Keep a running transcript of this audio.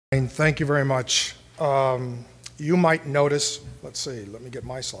Thank you very much. You might notice, let's see, let me get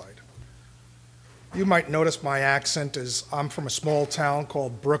my slide. You might notice my accent is, I'm from a small town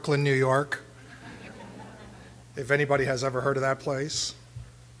called Brooklyn, New York. If anybody has ever heard of that place.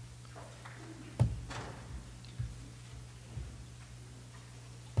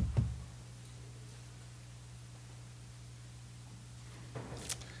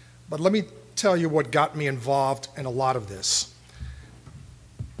 But let me tell you what got me involved in a lot of this.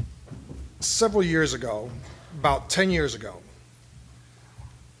 Several years ago, about 10 years ago,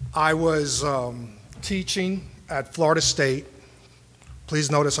 I was teaching at Florida State. Please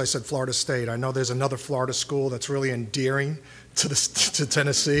notice I said Florida State. I know there's another Florida school that's really endearing to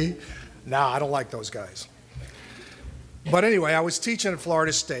Tennessee. Nah, I don't like those guys. But anyway, I was teaching at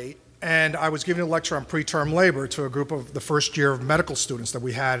Florida State, and I was giving a lecture on preterm labor to a group of the first year of medical students that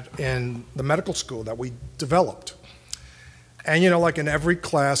we had in the medical school that we developed. And you know, like in every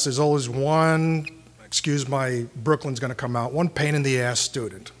class, there's always one, excuse my Brooklyn's gonna come out, one pain in the ass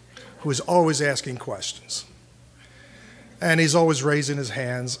student who is always asking questions. And he's always raising his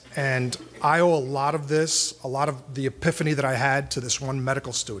hands. And I owe a lot of this, a lot of the epiphany that I had to this one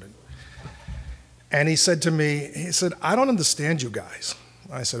medical student. And he said to me, he said, I don't understand you guys.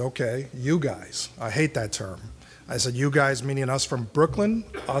 I said, okay, you guys. I hate that term. I said, you guys meaning us from Brooklyn,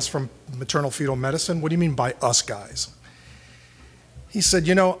 us from maternal fetal medicine? What do you mean by us guys? He said,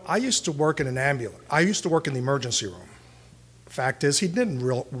 you know, I used to work in an ambulance. I used to work in the emergency room. Fact is, he didn't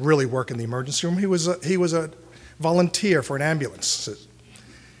really work in the emergency room. He was a volunteer for an ambulance.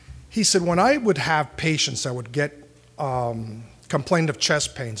 He said, when I would have patients that would get complained of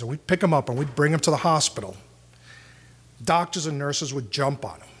chest pains, and we'd pick them up and we'd bring them to the hospital, doctors and nurses would jump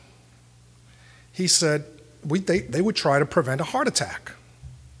on them. He said, they would try to prevent a heart attack.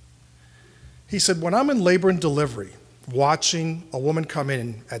 He said, when I'm in labor and delivery, watching a woman come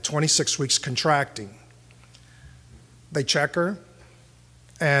in at 26 weeks contracting, they check her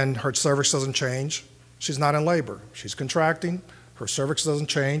and her cervix doesn't change. She's not in labor. She's contracting, her cervix doesn't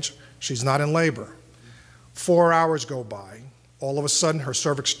change, she's not in labor. 4 hours go by, all of a sudden her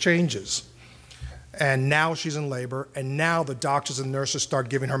cervix changes, and now she's in labor, and now the doctors and nurses start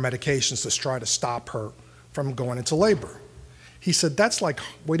giving her medications to try to stop her from going into labor. He said, that's like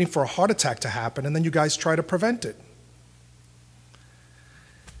waiting for a heart attack to happen, and then you guys try to prevent it.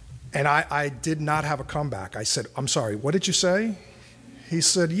 And I did not have a comeback. I said, I'm sorry, what did you say? He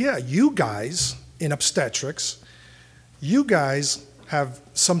said, yeah, you guys in obstetrics, you guys have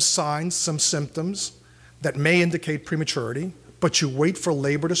some signs, some symptoms that may indicate prematurity, but you wait for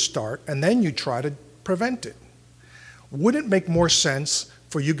labor to start and then you try to prevent it. Wouldn't it make more sense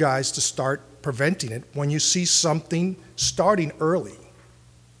for you guys to start preventing it when you see something starting early?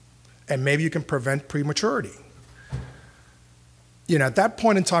 And maybe you can prevent prematurity. You know, at that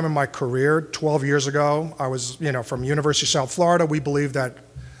point in time in my career, 12 years ago, I was, you know, from University of South Florida. We believed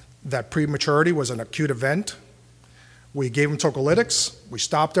that prematurity was an acute event. We gave them tocolytics, we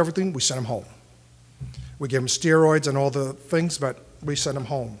stopped everything, we sent them home. We gave them steroids and all the things, but we sent them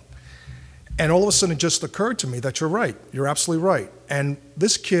home. And all of a sudden it just occurred to me that you're right, you're absolutely right. And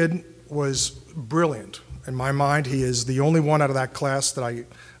this kid was brilliant. In my mind, he is the only one out of that class that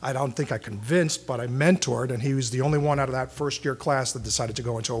I don't think I convinced, but I mentored, and he was the only one out of that first year class that decided to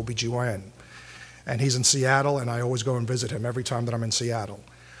go into OBGYN. And he's in Seattle, and I always go and visit him every time that I'm in Seattle.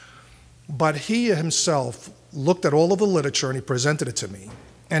 But he himself looked at all of the literature and he presented it to me.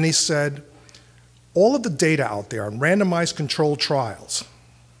 And he said, all of the data out there on randomized controlled trials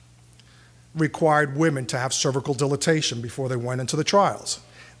required women to have cervical dilatation before they went into the trials.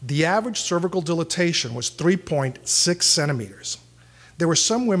 The average cervical dilatation was 3.6 centimeters. There were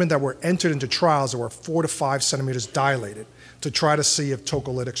some women that were entered into trials that were 4 to 5 centimeters dilated to try to see if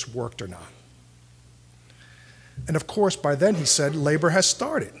tocolytics worked or not. And of course, by then he said, labor has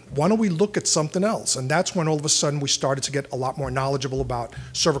started. Why don't we look at something else? And that's when all of a sudden we started to get a lot more knowledgeable about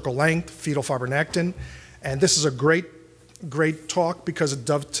cervical length, fetal fibronectin. And this is a great talk because it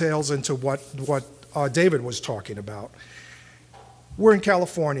dovetails into what David was talking about. We're in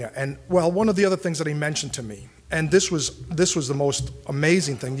California, and well, one of the other things that he mentioned to me, and this was the most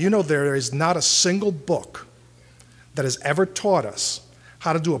amazing thing. You know, there is not a single book that has ever taught us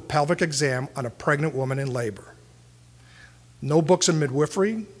how to do a pelvic exam on a pregnant woman in labor. No books in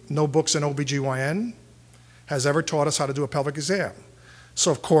midwifery, no books in OBGYN has ever taught us how to do a pelvic exam.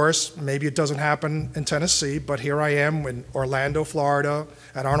 So of course, maybe it doesn't happen in Tennessee, but here I am in Orlando, Florida,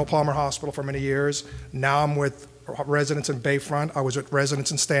 at Arnold Palmer Hospital for many years. Now I'm with residents in Bayfront. I was with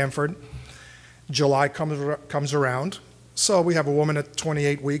residents in Stanford. July comes around. So we have a woman at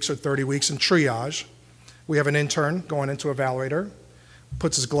 28 weeks or 30 weeks in triage. We have an intern going into evaluator.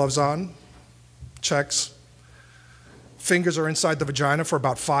 puts his gloves on, checks. Fingers are inside the vagina for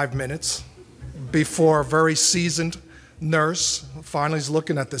about 5 minutes before a very seasoned nurse finally is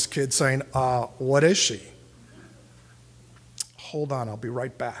looking at this kid saying, what is she? Hold on, I'll be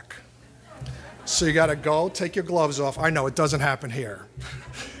right back. So you gotta go, take your gloves off. I know, it doesn't happen here.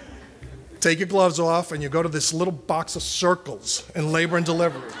 Take your gloves off and you go to this little box of circles in labor and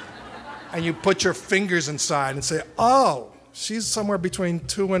delivery. And you put your fingers inside and say, oh, she's somewhere between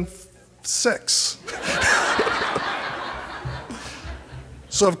 2 and 6.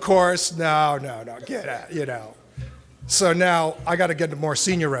 So of course, no, get out, you know. So now I got to get a more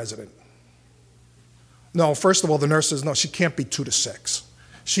senior resident. No, first of all, the nurse says, no, she can't be 2 to 6.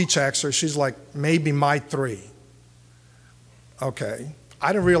 She checks her, she's like, maybe my 3. Okay,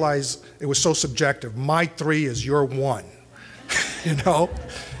 I didn't realize it was so subjective. My 3 is your 1, you know?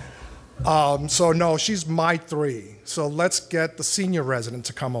 So no, she's my 3. So let's get the senior resident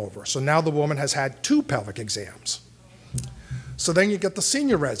to come over. So now the woman has had 2 pelvic exams. So then you get the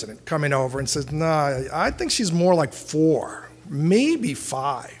senior resident coming over and says, no, I think she's more like 4, maybe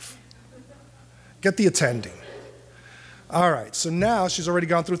 5. Get the attending. All right, so now she's already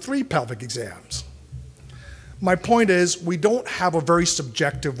gone through 3 pelvic exams. My point is, we don't have a very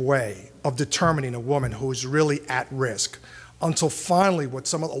subjective way of determining a woman who is really at risk until finally,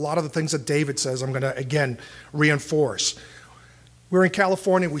 a lot of the things that David says, I'm gonna, again, reinforce. We're in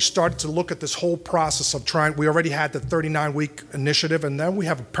California, we started to look at this whole process of we already had the 39-week initiative, and then we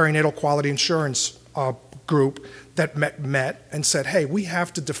have a perinatal quality insurance group that met and said, hey, we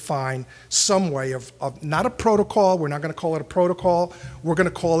have to define some way of not a protocol, we're not gonna call it a protocol, we're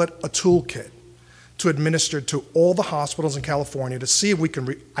gonna call it a toolkit to administer to all the hospitals in California to see if we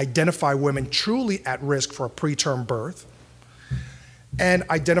can identify women truly at risk for a preterm birth and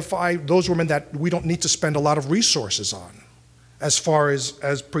identify those women that we don't need to spend a lot of resources on as far as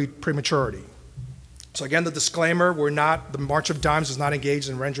prematurity. So again, the disclaimer, the March of Dimes is not engaged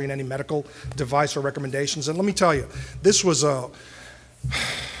in rendering any medical advice or recommendations. And let me tell you, this was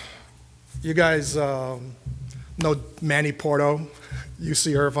you guys know Manny Porto,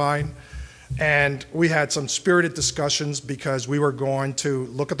 UC Irvine, and we had some spirited discussions because we were going to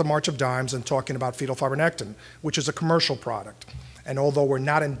look at the March of Dimes and talking about fetal fibronectin, which is a commercial product. And although we're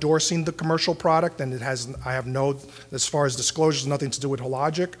not endorsing the commercial product, and I have no, as far as disclosures, nothing to do with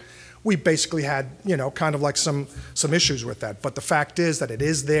Hologic, we basically had, kind of like some issues with that. But the fact is that it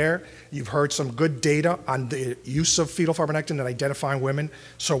is there. You've heard some good data on the use of fetal fibronectin in identifying women,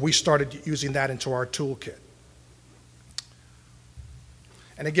 so we started using that into our toolkit.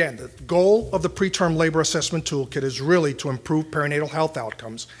 And again, the goal of the preterm labor assessment toolkit is really to improve perinatal health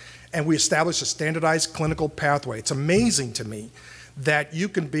outcomes, and we established a standardized clinical pathway. It's amazing to me that you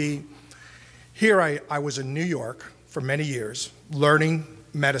can be, here I was in New York for many years, learning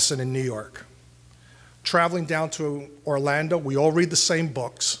medicine in New York. Traveling down to Orlando, we all read the same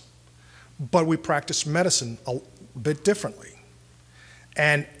books, but we practice medicine a bit differently.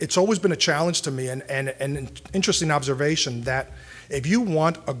 And it's always been a challenge to me and an interesting observation that if you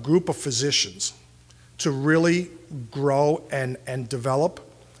want a group of physicians to really grow and develop,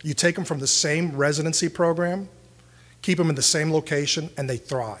 you take them from the same residency program, keep them in the same location, and they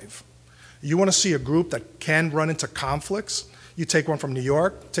thrive. You want to see a group that can run into conflicts, you take one from New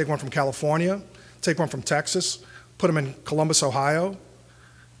York, take one from California, take one from Texas, put them in Columbus, Ohio,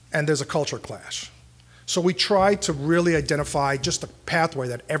 and there's a culture clash. So we try to really identify just a pathway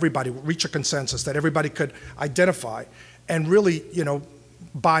that everybody, reach a consensus that everybody could identify and really,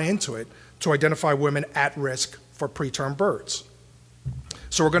 buy into it to identify women at risk for preterm births.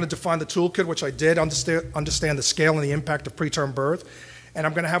 So we're going to define the toolkit, which I did, understand the scale and the impact of preterm birth, and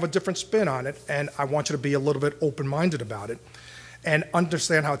I'm going to have a different spin on it, and I want you to be a little bit open-minded about it and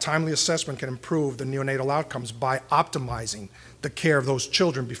understand how timely assessment can improve the neonatal outcomes by optimizing the care of those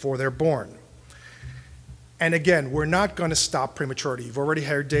children before they're born. And again, we're not going to stop prematurity. You've already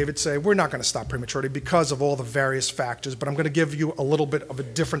heard David say we're not going to stop prematurity because of all the various factors, but I'm going to give you a little bit of a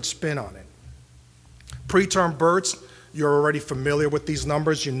different spin on it. Preterm births, you're already familiar with these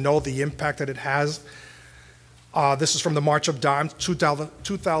numbers. You know the impact that it has. This is from the March of Dimes,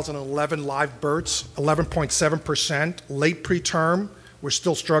 2011 live births, 11.7%. Late preterm, we're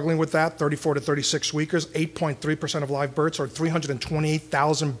still struggling with that, 34 to 36 weekers, 8.3% of live births, or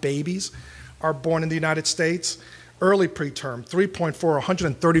 328,000 babies are born in the United States. Early preterm, 3.4,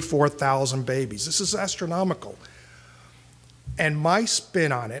 134,000 babies. This is astronomical. And my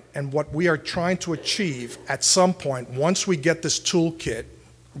spin on it, and what we are trying to achieve at some point, once we get this toolkit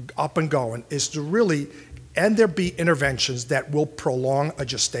up and going, is to really, and there be interventions that will prolong a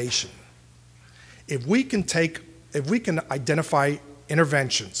gestation. If we can identify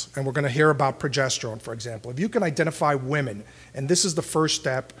interventions, and we're going to hear about progesterone, for example, if you can identify women, and this is the first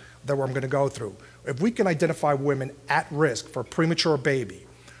step that I'm going to go through, if we can identify women at risk for a premature baby,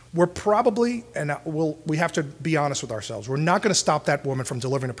 we're probably, and we have to be honest with ourselves, we're not going to stop that woman from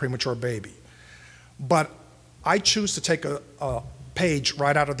delivering a premature baby. But I choose to take a page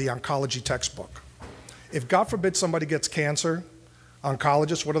right out of the oncology textbook. If, God forbid, somebody gets cancer,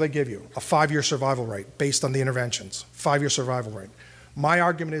 oncologists, what do they give you? A 5-year survival rate based on the interventions, 5-year survival rate. My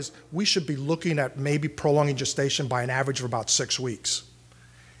argument is we should be looking at maybe prolonging gestation by an average of about 6 weeks.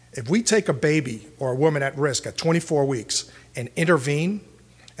 If we take a baby or a woman at risk at 24 weeks and intervene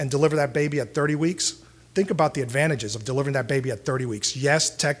and deliver that baby at 30 weeks, think about the advantages of delivering that baby at 30 weeks. Yes,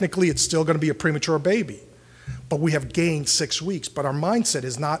 technically it's still going to be a premature baby, but we have gained 6 weeks, but our mindset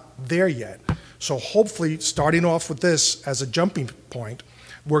is not there yet. So hopefully, starting off with this as a jumping point,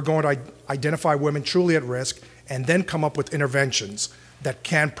 we're going to identify women truly at risk and then come up with interventions that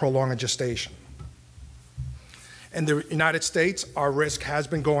can prolong a gestation. In the United States, our risk has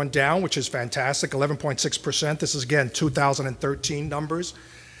been going down, which is fantastic, 11.6%. This is, again, 2013 numbers.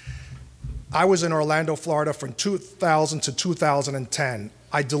 I was in Orlando, Florida from 2000 to 2010.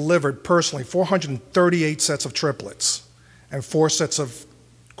 I delivered personally 438 sets of triplets and 4 sets of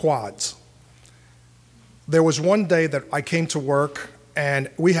quads. There was one day that I came to work and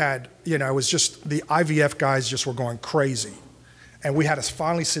we had, it was just the IVF guys just were going crazy. And we had to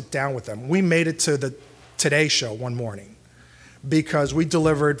finally sit down with them. We made it to the Today Show one morning because we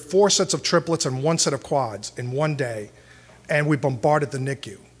delivered 4 sets of triplets and 1 set of quads in one day, and we bombarded the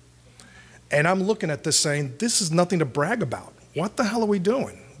NICU. And I'm looking at this saying, this is nothing to brag about. What the hell are we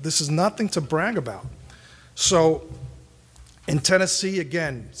doing? This is nothing to brag about. So in Tennessee,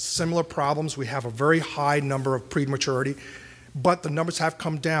 again, similar problems. We have a very high number of prematurity, but the numbers have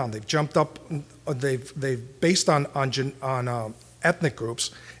come down. They've jumped up. They've based on ethnic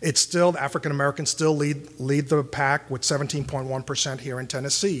groups. It's still African Americans still lead the pack with 17.1% here in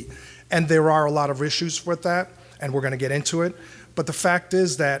Tennessee, and there are a lot of issues with that, and we're going to get into it. But the fact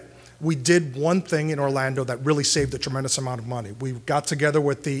is that we did one thing in Orlando that really saved a tremendous amount of money. We got together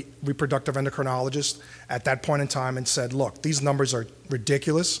with the reproductive endocrinologist at that point in time and said, look, these numbers are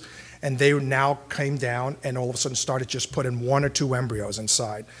ridiculous. And they now came down and all of a sudden started just putting 1 or 2 embryos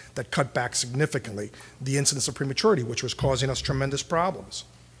inside that cut back significantly the incidence of prematurity, which was causing us tremendous problems.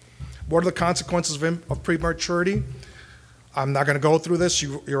 What are the consequences of prematurity? I'm not going to go through this.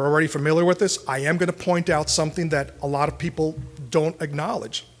 You're already familiar with this. I am going to point out something that a lot of people don't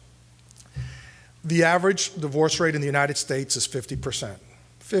acknowledge. The average divorce rate in the United States is 50%,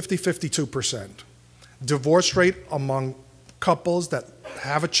 52%. Divorce rate among couples that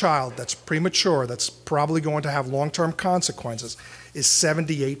have a child that's premature, that's probably going to have long-term consequences, is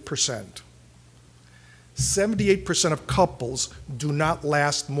 78%. 78% of couples do not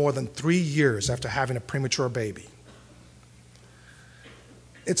last more than 3 years after having a premature baby.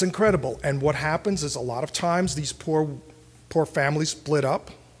 It's incredible. And what happens is a lot of times these poor families split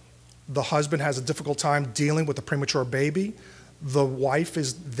up. The husband has a difficult time dealing with a premature baby. The wife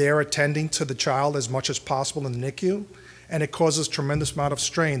is there attending to the child as much as possible in the NICU, and it causes a tremendous amount of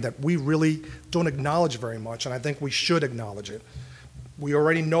strain that we really don't acknowledge very much, and I think we should acknowledge it. We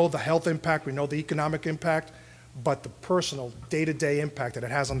already know the health impact, we know the economic impact, but the personal day-to-day impact that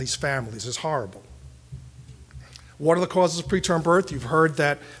it has on these families is horrible. What are the causes of preterm birth? You've heard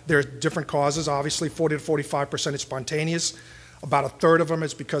that there are different causes. Obviously, 40 to 45% is spontaneous. About 1/3 of them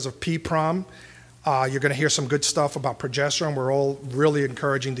is because of PPROM. You're going to hear some good stuff about progesterone. We're all really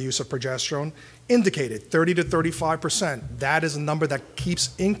encouraging the use of progesterone. Indicated 30 to 35%. That is a number that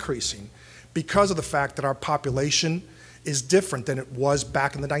keeps increasing because of the fact that our population is different than it was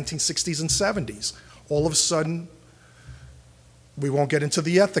back in the 1960s and 70s. All of a sudden, we won't get into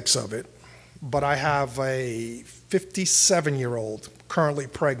the ethics of it, but I have a 57-year-old currently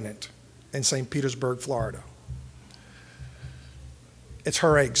pregnant in St. Petersburg, Florida. It's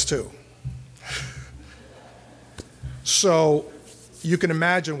her eggs, too. So you can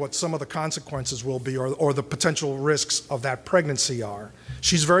imagine what some of the consequences will be or the potential risks of that pregnancy are.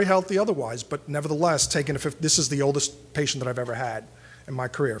 She's very healthy otherwise, but nevertheless, this is the oldest patient that I've ever had in my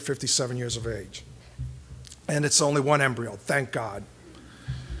career, 57 years of age. And it's only 1 embryo, thank God.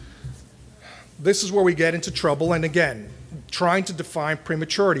 This is where we get into trouble, and again, trying to define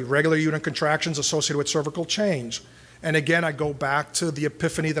prematurity, regular uterine contractions associated with cervical change. And again, I go back to the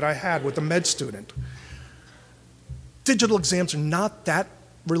epiphany that I had with a med student. Digital exams are not that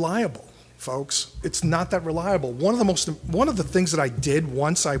reliable, folks. It's not that reliable. One of the things that I did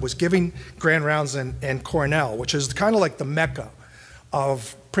once, I was giving grand rounds in Cornell, which is kind of like the mecca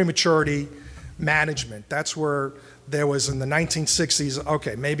of prematurity management. That's where There was in the 1960s,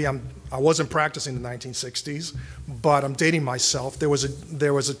 okay, maybe I wasn't practicing in the 1960s, but I'm dating myself. There was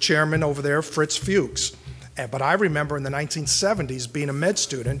a chairman over there, Fritz Fuchs. But I remember in the 1970s, being a med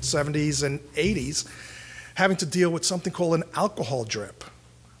student, 70s and 80s, having to deal with something called an alcohol drip.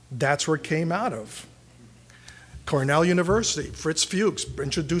 That's where it came out of. Cornell University, Fritz Fuchs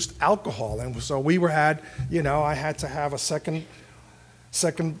introduced alcohol, and so we had, I had to have a second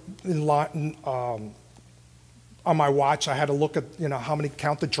in line, on my watch. I had to look at,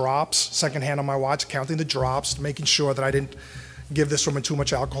 count the drops, second hand on my watch, counting the drops, making sure that I didn't give this woman too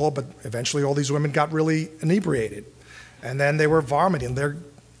much alcohol, but eventually all these women got really inebriated. And then they were vomiting, they're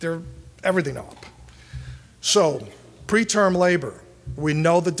everything up. So, preterm labor, we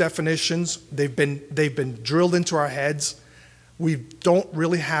know the definitions, they've been drilled into our heads. We don't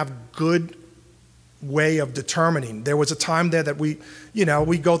really have good way of determining. There was a time there that we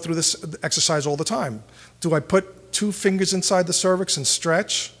go through this exercise all the time. Do I put 2 fingers inside the cervix and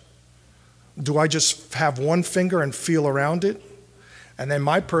stretch? Do I just have 1 finger and feel around it? And then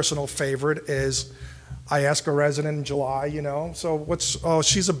my personal favorite is, I ask a resident in July, so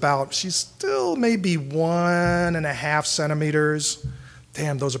she's still maybe 1.5 centimeters.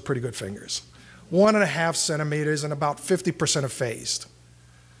 Damn, those are pretty good fingers. 1.5 centimeters and about 50% effaced.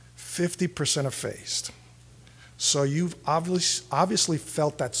 50% effaced. So you've obviously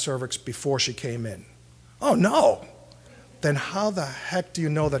felt that cervix before she came in. Oh no, then how the heck do you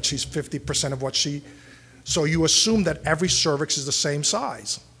know that she's 50% of what she, so you assume that every cervix is the same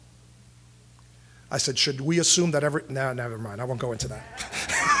size. I said, should we assume that no, never mind, I won't go into that.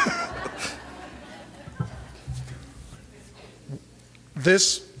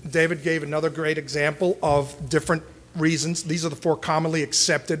 David gave another great example of different reasons. These are the 4 commonly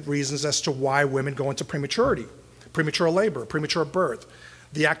accepted reasons as to why women go into prematurity, premature labor, premature birth.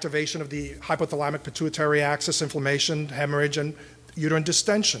 The activation of the hypothalamic pituitary axis, inflammation, hemorrhage, and uterine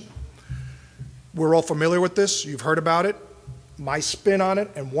distension. We're all familiar with this. You've heard about it. My spin on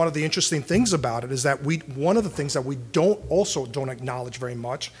it, and one of the interesting things about it is that one of the things that we don't acknowledge very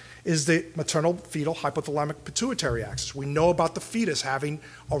much is the maternal fetal hypothalamic pituitary axis. We know about the fetus having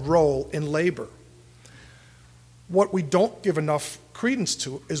a role in labor. What we don't give enough credence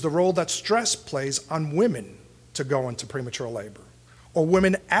to is the role that stress plays on women to go into premature labor, or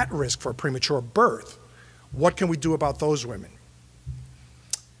women at risk for premature birth. What can we do about those women?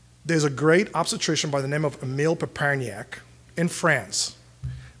 There's a great obstetrician by the name of Émile Paparniak in France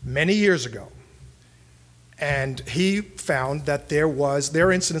many years ago, and he found that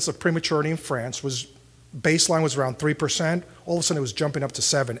their incidence of prematurity in France baseline was around 3%. All of a sudden it was jumping up to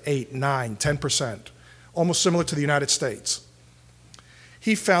 7, 8, 9, 10%, almost similar to the United States.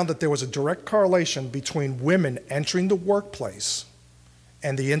 He found that there was a direct correlation between women entering the workplace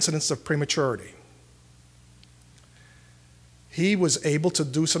and the incidence of prematurity. He was able to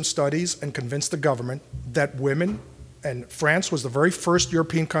do some studies and convince the government that women, and France was the very first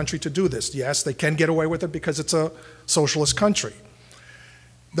European country to do this. Yes, they can get away with it because it's a socialist country.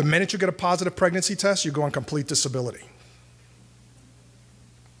 The minute you get a positive pregnancy test, you go on complete disability.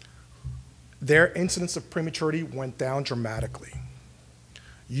 Their incidence of prematurity went down dramatically.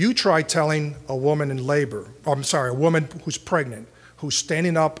 You try telling a woman in labor, a woman who's pregnant, who's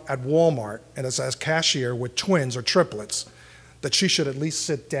standing up at Walmart and is as cashier with twins or triplets, that she should at least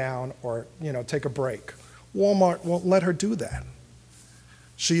sit down or take a break. Walmart won't let her do that.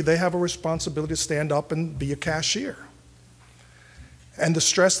 They have a responsibility to stand up and be a cashier. And the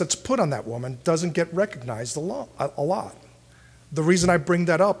stress that's put on that woman doesn't get recognized a lot. The reason I bring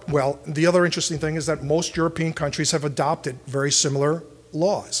that up, well, the other interesting thing is that most European countries have adopted very similar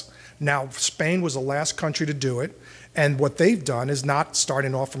laws. Now, Spain was the last country to do it, and what they've done is not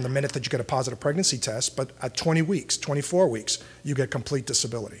starting off from the minute that you get a positive pregnancy test, but at 20 weeks, 24 weeks, you get complete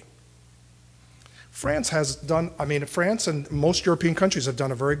disability. France and most European countries have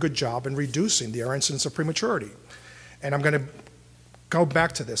done a very good job in reducing the incidence of prematurity. And I'm going to go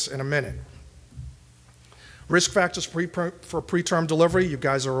back to this in a minute. Risk factors for preterm delivery, you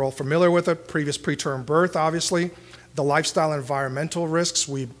guys are all familiar with it. Previous preterm birth, obviously. The lifestyle and environmental risks,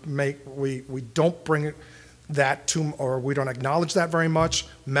 we don't bring that to, or we don't acknowledge that very much.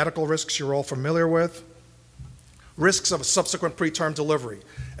 Medical risks you're all familiar with. Risks of a subsequent preterm delivery.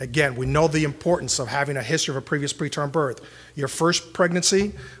 Again, we know the importance of having a history of a previous preterm birth. Your first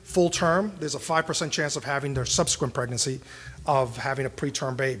pregnancy, full term, there's a 5% chance of having their subsequent pregnancy of having a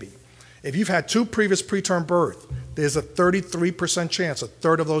preterm baby. If you've had 2 previous preterm births, there's a 33% chance a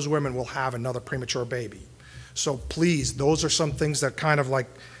third of those women will have another premature baby. So please, those are some things that kind of like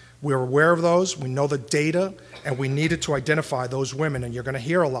We're aware of those, we know the data, and we needed to identify those women, and you're going to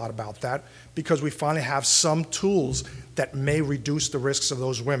hear a lot about that because we finally have some tools that may reduce the risks of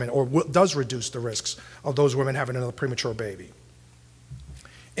those women, or does reduce the risks of those women having another premature baby.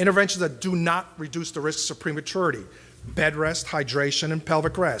 Interventions that do not reduce the risks of prematurity: bed rest, hydration, and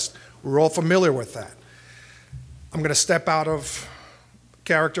pelvic rest. We're all familiar with that. I'm going to step out of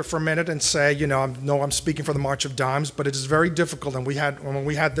character for a minute and say, you know, I'm speaking for the March of Dimes, but it is very difficult. And when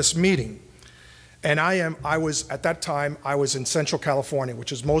we had this meeting, and I was at that time, I was in Central California,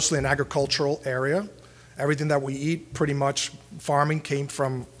 which is mostly an agricultural area. Everything that we eat, pretty much farming, came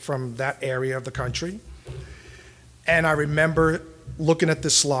from that area of the country. And I remember looking at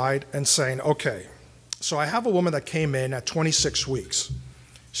this slide and saying, okay, so I have a woman that came in at 26 weeks.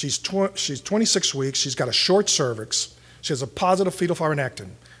 She's 26 weeks, she's got a short cervix, she has a positive fetal fibronectin.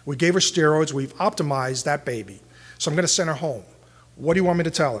 We gave her steroids, we've optimized that baby. So I'm gonna send her home. What do you want me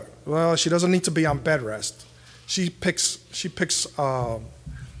to tell her? Well, she doesn't need to be on bed rest. She picks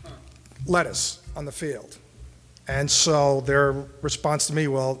lettuce on the field. And so their response to me,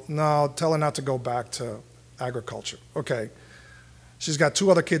 well, no, tell her not to go back to agriculture. Okay, she's got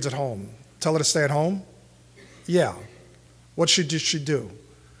 2 other kids at home. Tell her to stay at home? Yeah. What should she do?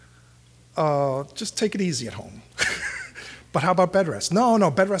 Just take it easy at home. But how about bed rest?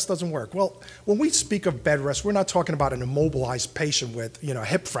 No, bed rest doesn't work. Well, when we speak of bed rest, we're not talking about an immobilized patient with, you know, a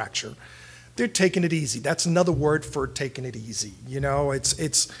hip fracture. They're taking it easy. That's another word for taking it easy. You know,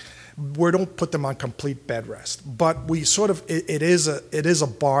 we don't put them on complete bed rest, but we sort of, it is a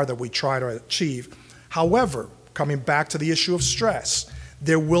bar that we try to achieve. However, coming back to the issue of stress,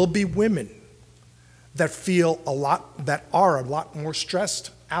 there will be women that are a lot more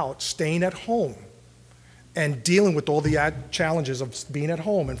stressed out staying at home and dealing with all the challenges of being at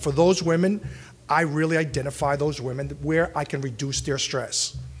home. And for those women, I really identify those women where I can reduce their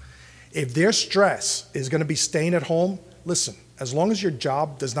stress. If their stress is going to be staying at home, listen, as long as your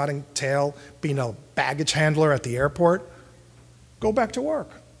job does not entail being a baggage handler at the airport, go back to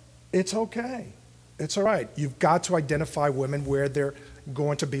work. It's okay. It's all right. You've got to identify women where they're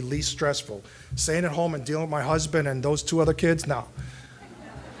going to be least stressful. Staying at home and dealing with my husband and those 2 other kids, no.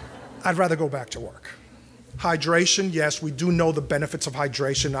 I'd rather go back to work. Hydration, yes, we do know the benefits of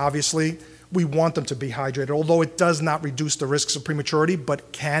hydration. Obviously, we want them to be hydrated, although it does not reduce the risks of prematurity,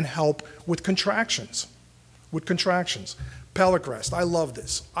 but can help with contractions. Pelvic rest, I love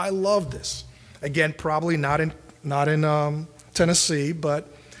this. I love this. Again, probably not in Tennessee,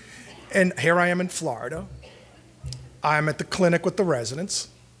 and here I am in Florida. I'm at the clinic with the residents,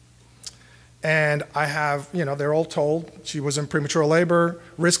 and I have, you know, they're all told she was in premature labor,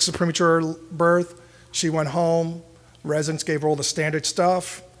 risks of premature birth. She went home, residents gave her all the standard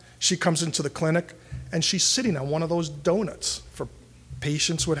stuff. She comes into the clinic, and she's sitting on one of those donuts for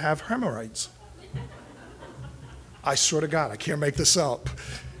patients who would have hemorrhoids. I swear to God, I can't make this up.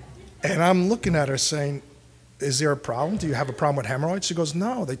 And I'm looking at her saying, is there a problem? Do you have a problem with hemorrhoids? She goes,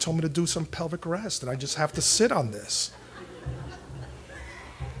 no, they told me to do some pelvic rest, and I just have to sit on this.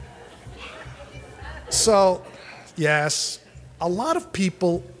 So, yes, a lot of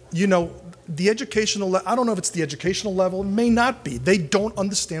people, you know, the educational, I don't know if it's the educational level, it may not be. They don't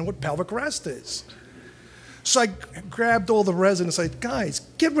understand what pelvic rest is. So I grabbed all the residents and said, guys,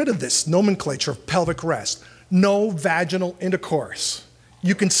 get rid of this nomenclature of pelvic rest. No vaginal intercourse.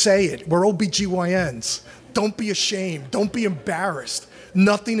 You can say it. We're OBGYNs. Don't be ashamed. Don't be embarrassed.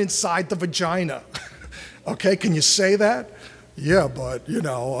 Nothing inside the vagina. Okay, can you say that? Yeah, but, you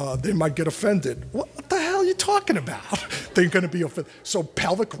know, they might get offended. What the hell are you talking about? They're going to be offended. So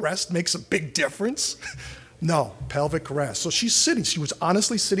pelvic rest makes a big difference? No, pelvic rest. So she's sitting. She was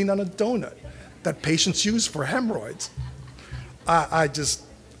honestly sitting on a donut that patients use for hemorrhoids. I just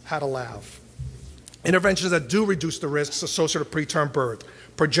had a laugh. Interventions that do reduce the risks associated with preterm birth.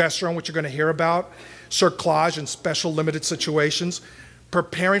 Progesterone, which you're going to hear about. Cerclage in special limited situations.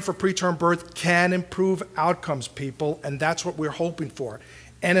 Preparing for preterm birth can improve outcomes, people, and that's what we're hoping for.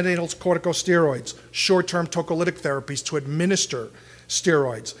 Antenatal corticosteroids, short-term tocolytic therapies to administer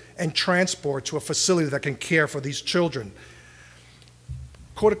steroids, and transport to a facility that can care for these children.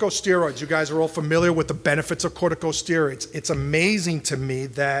 Corticosteroids, you guys are all familiar with the benefits of corticosteroids. It's amazing to me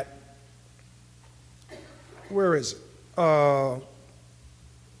that, where is it?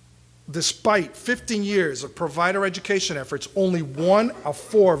 Despite 15 years of provider education efforts, only 1 of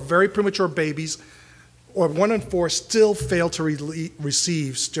 4 very premature babies, or 1 in 4, still fail to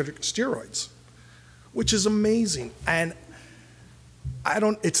receive steroids, which is amazing. And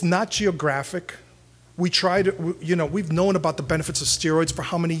it's not geographic. We try to, you know, we've known about the benefits of steroids for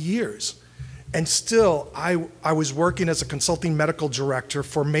how many years? And still, I was working as a consulting medical director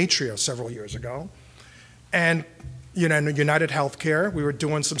for Matria several years ago. And you know, in United Healthcare, we were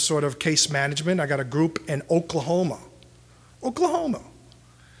doing some sort of case management. I got a group in Oklahoma.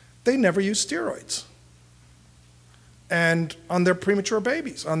 They never use steroids. And on their premature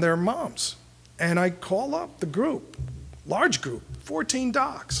babies, on their moms. And I call up the group, large group, 14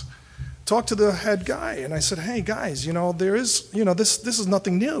 docs, talk to the head guy, and I said, hey guys, you know, this is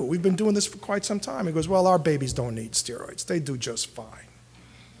nothing new. We've been doing this for quite some time. He goes, well, our babies don't need steroids. They do just fine.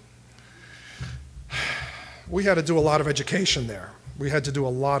 We had to do a lot of education there.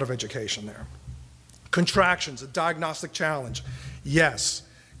 Contractions, a diagnostic challenge. Yes,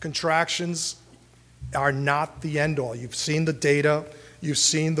 contractions are not the end all. You've seen the data. You've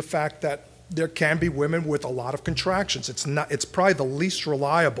seen the fact that there can be women with a lot of contractions. It's probably the least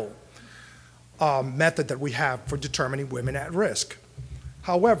reliable method that we have for determining women at risk.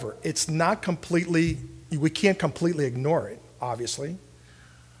 However, it's not completely, we can't completely ignore it, obviously.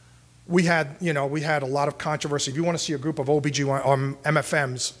 We had a lot of controversy. If you want to see a group of OBGYN or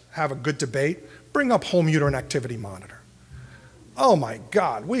MFMs have a good debate, bring up home uterine activity monitor. Oh my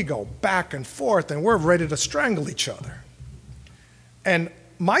God, we go back and forth and we're ready to strangle each other. And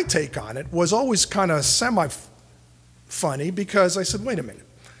my take on it was always kind of semi-funny because I said, wait a minute.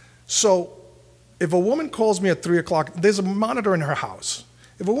 So if a woman calls me at 3 o'clock, there's a monitor in her house.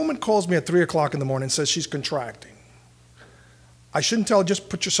 If a woman calls me at 3 o'clock in the morning and says she's contracting, I shouldn't tell her, just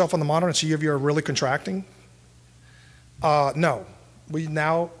put yourself on the monitor and see if you're really contracting? No. We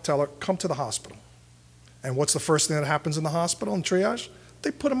now tell her, come to the hospital. And what's the first thing that happens in the hospital in triage?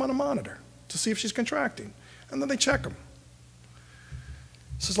 They put them on a monitor to see if she's contracting. And then they check them.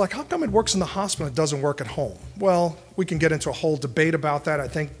 So it's like, how come it works in the hospital and it doesn't work at home? Well, we can get into a whole debate about that. I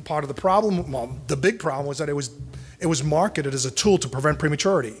think part of the problem, well, the big problem was that it was marketed as a tool to prevent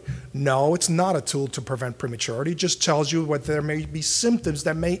prematurity. No, it's not a tool to prevent prematurity. It just tells you what there may be symptoms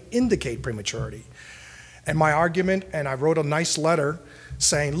that may indicate prematurity. And my argument, and I wrote a nice letter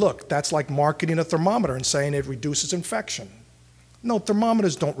saying, look, that's like marketing a thermometer and saying it reduces infection. No,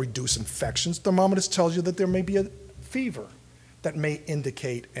 thermometers don't reduce infections. Thermometers tells you that there may be a fever that may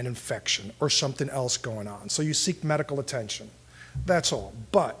indicate an infection or something else going on. So you seek medical attention. That's all.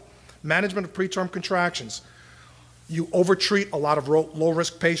 But management of preterm contractions, you overtreat a lot of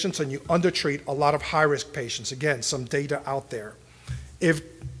low-risk patients and you undertreat a lot of high-risk patients. Again, some data out there. If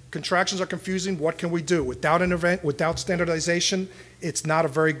contractions are confusing, what can we do? Without standardization, it's not a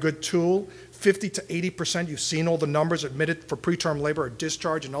very good tool. 50 to 80%, you've seen all the numbers, admitted for preterm labor or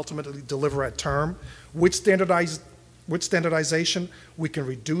discharge and ultimately deliver at term. With standardization, we can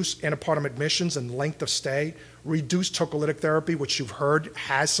reduce antepartum admissions and length of stay, reduce tocolytic therapy, which you've heard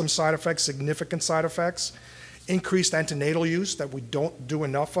has some side effects, significant side effects, increased antenatal use that we don't do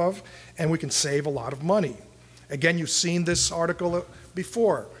enough of, and we can save a lot of money. Again, you've seen this article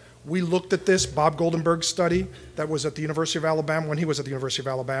before. We looked at this Bob Goldenberg study that was at the University of Alabama, when he was at the University of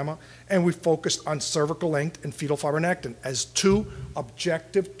Alabama, and we focused on cervical length and fetal fibronectin as two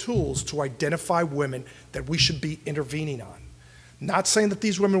objective tools to identify women that we should be intervening on. Not saying that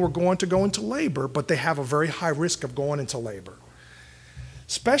these women were going to go into labor, but they have a very high risk of going into labor.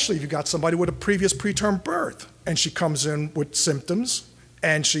 Especially if you got somebody with a previous preterm birth and she comes in with symptoms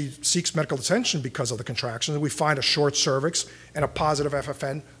and she seeks medical attention because of the contractions, and we find a short cervix and a positive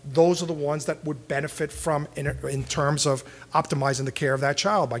FFN, those are the ones that would benefit from in terms of optimizing the care of that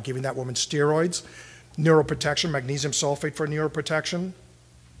child by giving that woman steroids, neuroprotection, magnesium sulfate for neuroprotection.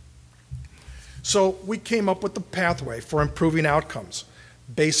 So we came up with the pathway for improving outcomes.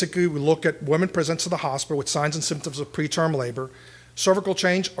 Basically, we look at women present to the hospital with signs and symptoms of preterm labor, cervical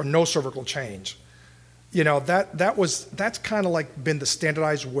change or no cervical change. You know, that's kind of like been the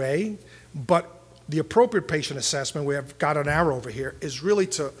standardized way, but the appropriate patient assessment, we have got an arrow over here, is really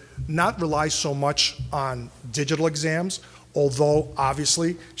to not rely so much on digital exams, although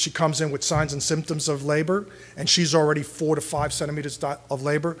obviously she comes in with signs and symptoms of labor and she's already 4 to 5 centimeters of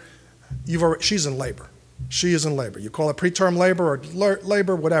labor, she's in labor. She is in labor. You call it preterm labor or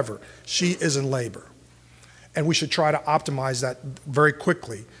labor, whatever, she is in labor. And we should try to optimize that very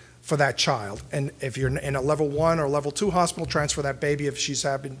quickly for that child. And if you're in a level 1 or level 2 hospital, transfer that baby. If she's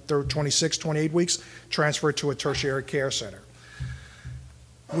having 26, 28 weeks, transfer it to a tertiary care center.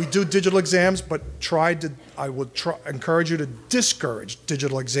 We do digital exams, but I would encourage you to discourage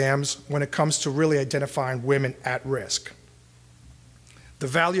digital exams when it comes to really identifying women at risk. The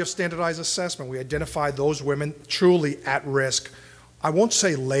value of standardized assessment, we identify those women truly at risk. I won't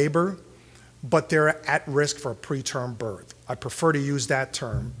say labor, but they're at risk for a preterm birth. I prefer to use that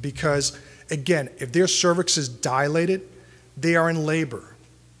term because, again, if their cervix is dilated, they are in labor.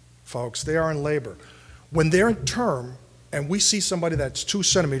 folks. They are in labor. When they're in term and we see somebody that's 2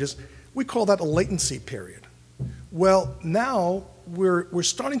 centimeters, we call that a latency period. Well, now we're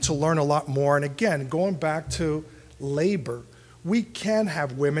starting to learn a lot more. And again, going back to labor, we can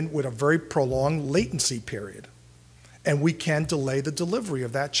have women with a very prolonged latency period, and we can delay the delivery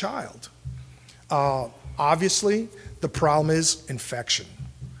of that child. Obviously, the problem is infection.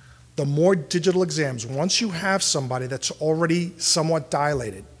 The more digital exams, once you have somebody that's already somewhat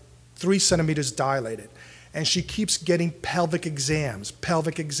dilated, 3 centimeters dilated, and she keeps getting pelvic exams,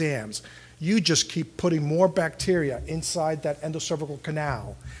 you just keep putting more bacteria inside that endocervical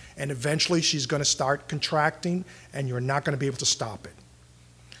canal, and eventually she's going to start contracting, and you're not going to be able to stop it.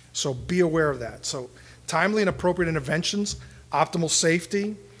 So be aware of that. So timely and appropriate interventions, optimal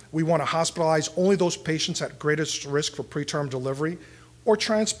safety. We want to hospitalize only those patients at greatest risk for preterm delivery or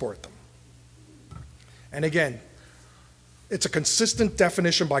transport them. And again, it's a consistent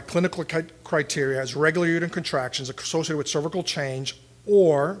definition by clinical criteria as regular uterine contractions associated with cervical change,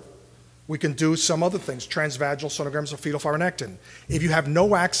 or we can do some other things, transvaginal sonograms of fetal fibronectin. If you have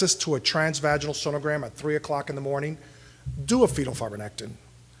no access to a transvaginal sonogram at 3 o'clock in the morning, do a fetal fibronectin.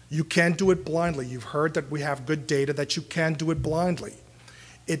 You can do it blindly. You've heard that we have good data that you can do it blindly.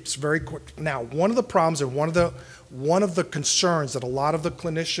 It's very quick. Now, one of the problems and one of the concerns that a lot of the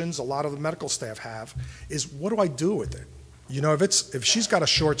clinicians, a lot of the medical staff have is, what do I do with it? You know, if she's got a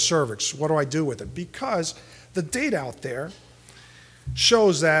short cervix, what do I do with it? Because the data out there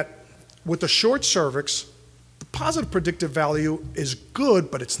shows that with the short cervix, the positive predictive value is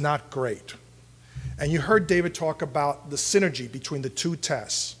good, but it's not great. And you heard David talk about the synergy between the 2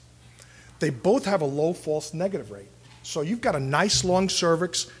 tests. They both have a low false negative rate. So you've got a nice long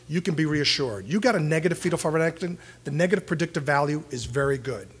cervix, you can be reassured. You got a negative fetal fibronectin, the negative predictive value is very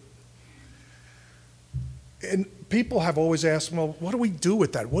good. And people have always asked, well, what do we do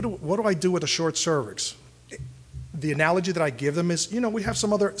with that? What do I do with a short cervix? The analogy that I give them is, you know, we have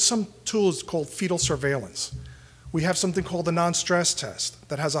some tools called fetal surveillance. We have something called the non-stress test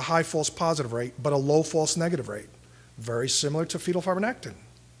that has a high false positive rate but a low false negative rate, very similar to fetal fibronectin.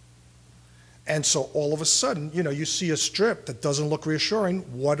 And so all of a sudden, you know, you see a strip that doesn't look reassuring.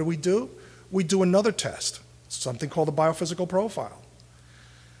 What do? We do another test, something called the biophysical profile.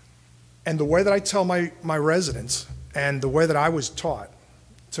 And the way that I tell my residents, and the way that I was taught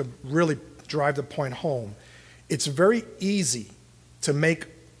to really drive the point home, it's very easy to make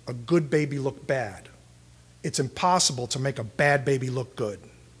a good baby look bad. It's impossible to make a bad baby look good.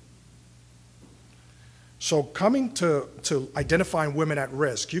 So coming to identifying women at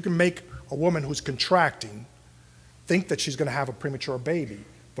risk, you can make a woman who's contracting think that she's going to have a premature baby.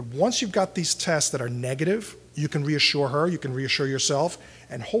 But once you've got these tests that are negative, you can reassure her, you can reassure yourself,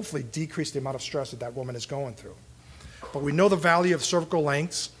 and hopefully decrease the amount of stress that that woman is going through. But we know the value of cervical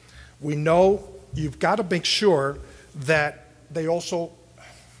lengths. We know you've got to make sure that they also,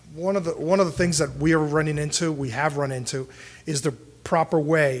 one of the things that we have run into, is the proper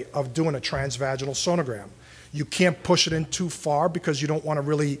way of doing a transvaginal sonogram. You can't push it in too far because you don't want to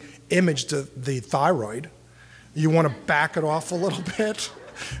really image the thyroid. You want to back it off a little bit,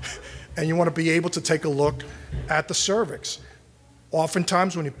 and you want to be able to take a look at the cervix.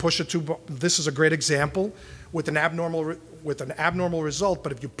 Oftentimes when you push it too, this is a great example with an abnormal result,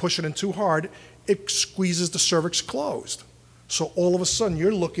 but if you push it in too hard, it squeezes the cervix closed. So all of a sudden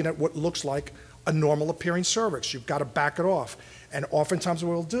you're looking at what looks like a normal appearing cervix. You've got to back it off. And oftentimes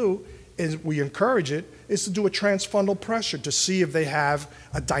what we'll do is we encourage it is to do a transfundal pressure to see if they have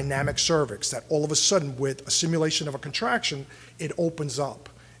a dynamic cervix, that all of a sudden with a simulation of a contraction, it opens up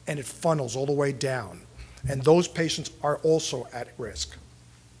and it funnels all the way down. And those patients are also at risk.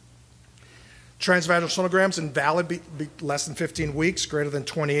 Transvaginal sonograms invalid be less than 15 weeks, greater than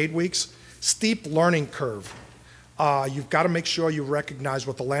 28 weeks. Steep learning curve. You've got to make sure you recognize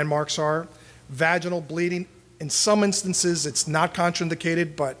what the landmarks are. Vaginal bleeding, in some instances it's not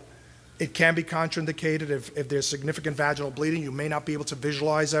contraindicated, but it can be contraindicated if there's significant vaginal bleeding. You may not be able to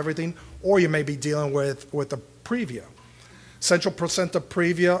visualize everything, or you may be dealing with a previa. Central placenta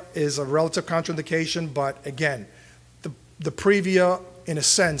previa is a relative contraindication, but again, the previa, in a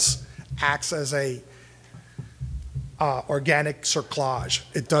sense, acts as a organic cerclage.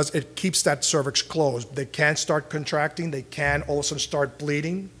 It keeps that cervix closed. They can start contracting. They can all of a sudden start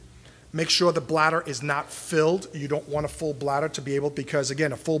bleeding. Make sure the bladder is not filled. You don't want a full bladder to be able, because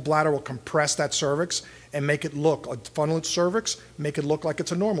again, a full bladder will compress that cervix and make it look, a funneled cervix, make it look like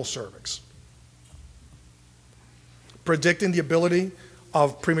it's a normal cervix. Predicting the ability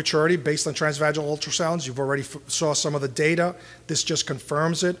of prematurity based on transvaginal ultrasounds. You've already saw some of the data. This just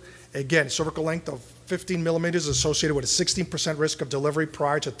confirms it. Again, cervical length of 15 millimeters is associated with a 16% risk of delivery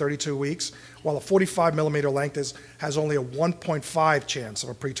prior to 32 weeks, while a 45 millimeter length has only a 1.5 chance of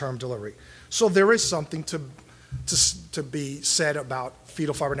a preterm delivery. So there is something to be said about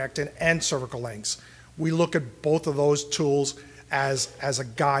fetal fibronectin and cervical lengths. We look at both of those tools as a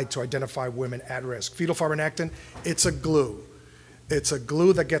guide to identify women at risk. Fetal fibronectin, it's a glue. It's a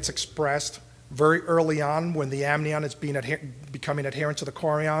glue that gets expressed very early on when the amnion is becoming adherent to the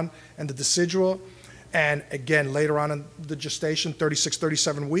chorion and the decidua. And again, later on in the gestation, 36,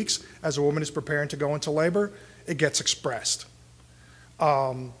 37 weeks, as a woman is preparing to go into labor, it gets expressed.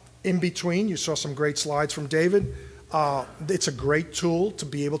 In between, you saw some great slides from David. It's a great tool to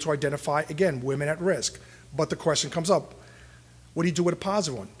be able to identify, again, women at risk. But the question comes up, what do you do with a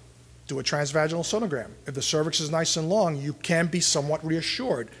positive one? Do a transvaginal sonogram. If the cervix is nice and long, you can be somewhat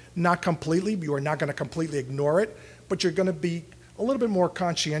reassured. Not completely, you are not going to completely ignore it, but you're going to be a little bit more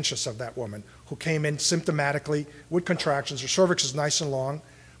conscientious of that woman who came in symptomatically with contractions. Her cervix is nice and long,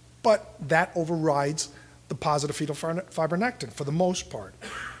 but that overrides the positive fetal fibronectin for the most part.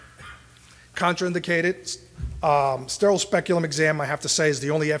 Contraindicated, sterile speculum exam, I have to say, is the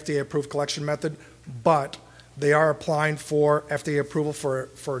only FDA-approved collection method, but they are applying for FDA approval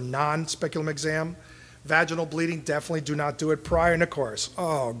for non-speculum exam. Vaginal bleeding, definitely do not do it prior intercourse.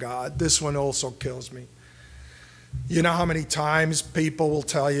 Oh God, this one also kills me. You know how many times people will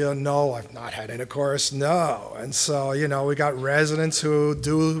tell you, no, I've not had intercourse, no. And so, you know, we got residents who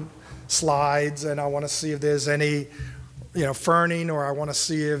do slides, and I want to see if there's any, you know, ferning, or I want to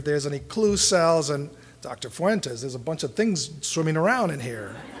see if there's any clue cells. And Dr. Fuentes, there's a bunch of things swimming around in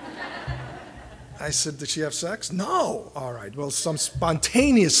here. I said, did she have sex? No. All right. Well, some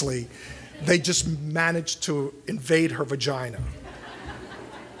spontaneously, they just managed to invade her vagina.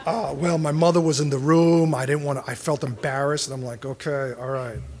 Well, my mother was in the room. I didn't want to, I felt embarrassed. And I'm like, okay, all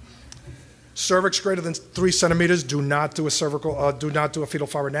right. Cervix greater than 3 centimeters, do not do a do not do a fetal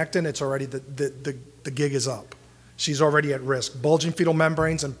fibronectin. It's already, the gig is up. She's already at risk. Bulging fetal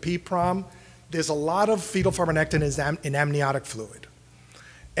membranes and PPROM, there's a lot of fetal fibronectin in amniotic fluid.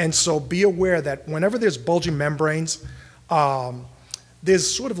 And so be aware that whenever there's bulging membranes,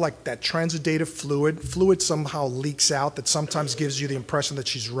 there's sort of like that transudative fluid. Fluid somehow leaks out that sometimes gives you the impression that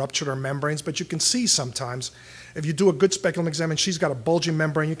she's ruptured her membranes, but you can see sometimes, if you do a good speculum exam and she's got a bulging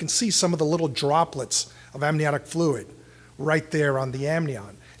membrane, you can see some of the little droplets of amniotic fluid right there on the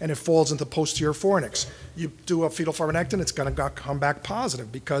amnion, and it falls into posterior fornix. You do a fetal fibronectin, it's going to come back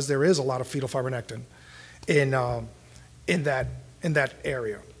positive because there is a lot of fetal fibronectin in that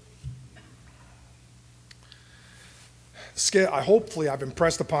area. Hopefully I've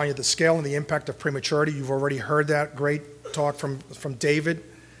impressed upon you the scale and the impact of prematurity. You've already heard that great talk from David.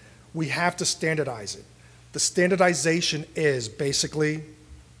 We have to standardize it. The standardization is basically,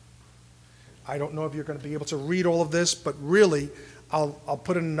 I don't know if you're going to be able to read all of this, but really, I'll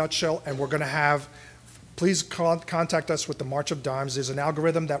put it in a nutshell, and we're going to have, please contact us with the March of Dimes. There's an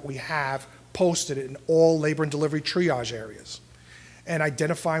algorithm that we have posted in all labor and delivery triage areas, and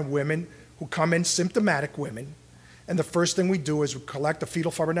identifying women who come in, symptomatic women, and the first thing we do is we collect the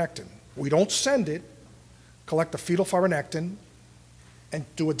fetal fibronectin. We don't send it, collect the fetal fibronectin, and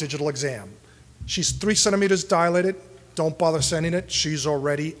do a digital exam. She's 3 centimeters dilated, don't bother sending it. She's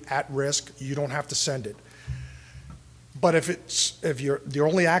already at risk. You don't have to send it. But if your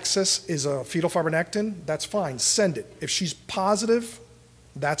only access is a fetal fibronectin, that's fine, send it. If she's positive,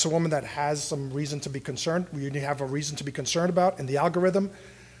 that's a woman that has some reason to be concerned. You have a reason to be concerned about in the algorithm.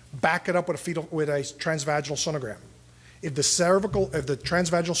 Back it up with a transvaginal sonogram. If the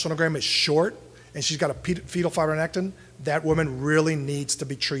transvaginal sonogram is short and she's got a fetal fibronectin, that woman really needs to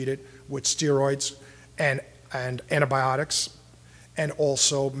be treated with steroids and antibiotics, and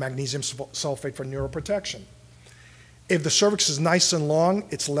also magnesium sulfate for neuroprotection. If the cervix is nice and long,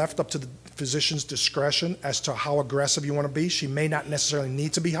 it's left up to the physician's discretion as to how aggressive you want to be. She may not necessarily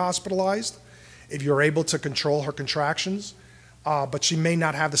need to be hospitalized if you're able to control her contractions, but she may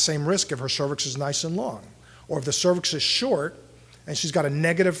not have the same risk if her cervix is nice and long. Or if the cervix is short and she's got a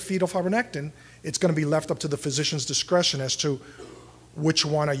negative fetal fibronectin, it's going to be left up to the physician's discretion as to which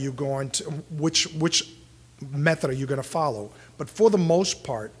one are you going to, which method are you going to follow. But for the most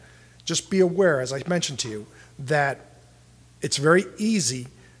part, just be aware, as I mentioned to you, that it's very easy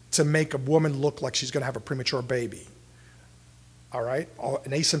to make a woman look like she's going to have a premature baby. All right?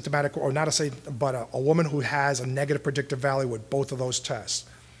 An asymptomatic, or not but a woman who has a negative predictive value with both of those tests.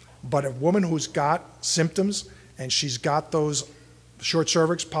 But a woman who's got symptoms and she's got those short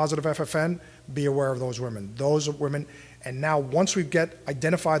cervix, positive FFN, be aware of those women. Those are women, and now once we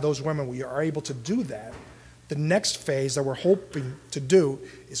identify those women, we are able to do that. The next phase that we're hoping to do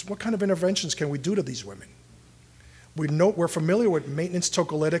is what kind of interventions can we do to these women? We're familiar with maintenance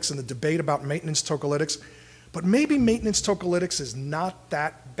tocolytics and the debate about maintenance tocolytics, but maybe maintenance tocolytics is not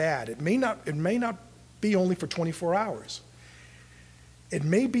that bad. It may not be only for 24 hours. It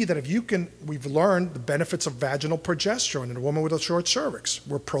may be that we've learned the benefits of vaginal progesterone in a woman with a short cervix.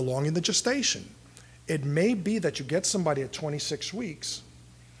 We're prolonging the gestation. It may be that you get somebody at 26 weeks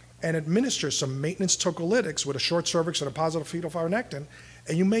and administer some maintenance tocolytics with a short cervix and a positive fetal fibronectin,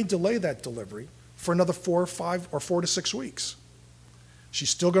 and you may delay that delivery for another 4 to 6 weeks.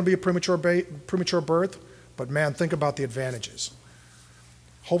 She's still going to be a premature birth, but man, think about the advantages.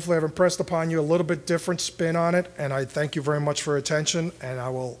 Hopefully I've impressed upon you a little bit different spin on it, and I thank you very much for your attention, and I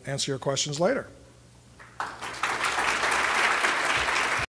will answer your questions later.